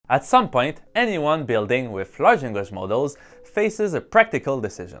At some point, anyone building with large language models faces a practical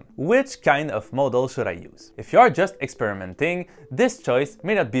decision. Which kind of model should I use? If you are just experimenting, this choice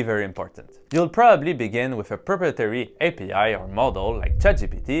may not be very important. You'll probably begin with a proprietary API or model like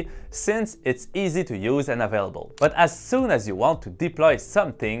ChatGPT, since it's easy to use and available. But as soon as you want to deploy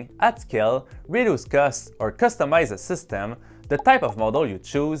something at scale, reduce costs, or customize a system, the type of model you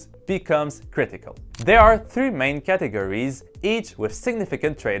choose becomes critical. There are three main categories, each with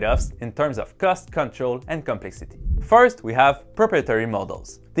significant trade-offs in terms of cost, control, and complexity. First, we have proprietary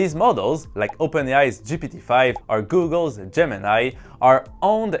models. These models, like OpenAI's GPT-5 or Google's Gemini, are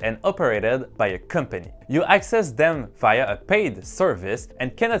owned and operated by a company. You access them via a paid service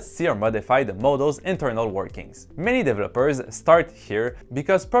and cannot see or modify the model's internal workings. Many developers start here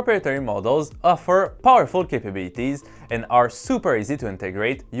because proprietary models offer powerful capabilities and are super easy to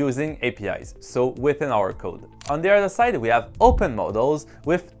integrate using APIs, so within our code. On the other side, we have open models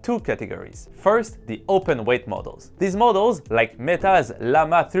with two categories. First, the open weight models. These models, like Meta's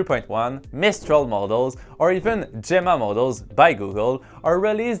Llama 3.1, Mistral models, or even Gemma models by Google, are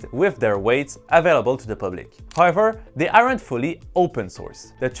released with their weights available to the public. However, they aren't fully open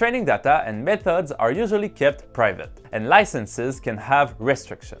source. The training data and methods are usually kept private, and licenses can have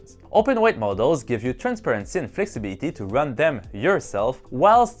restrictions. Open weight models give you transparency and flexibility to run them yourself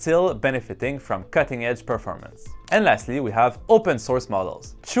while still benefiting from cutting-edge performance. And lastly, we have open source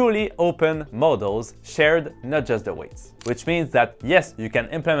models. Truly open models shared not just the weights. Which means that yes, you can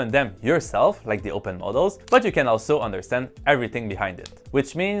implement them yourself, like the open models, but you can also understand everything behind it.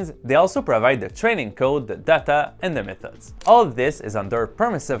 Which means they also provide the training code, the data, and the methods. All this is under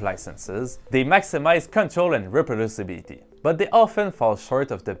permissive licenses. They maximize control and reproducibility, but they often fall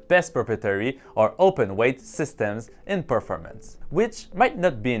short of the best proprietary or open weight systems in performance, which might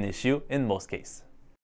not be an issue in most cases.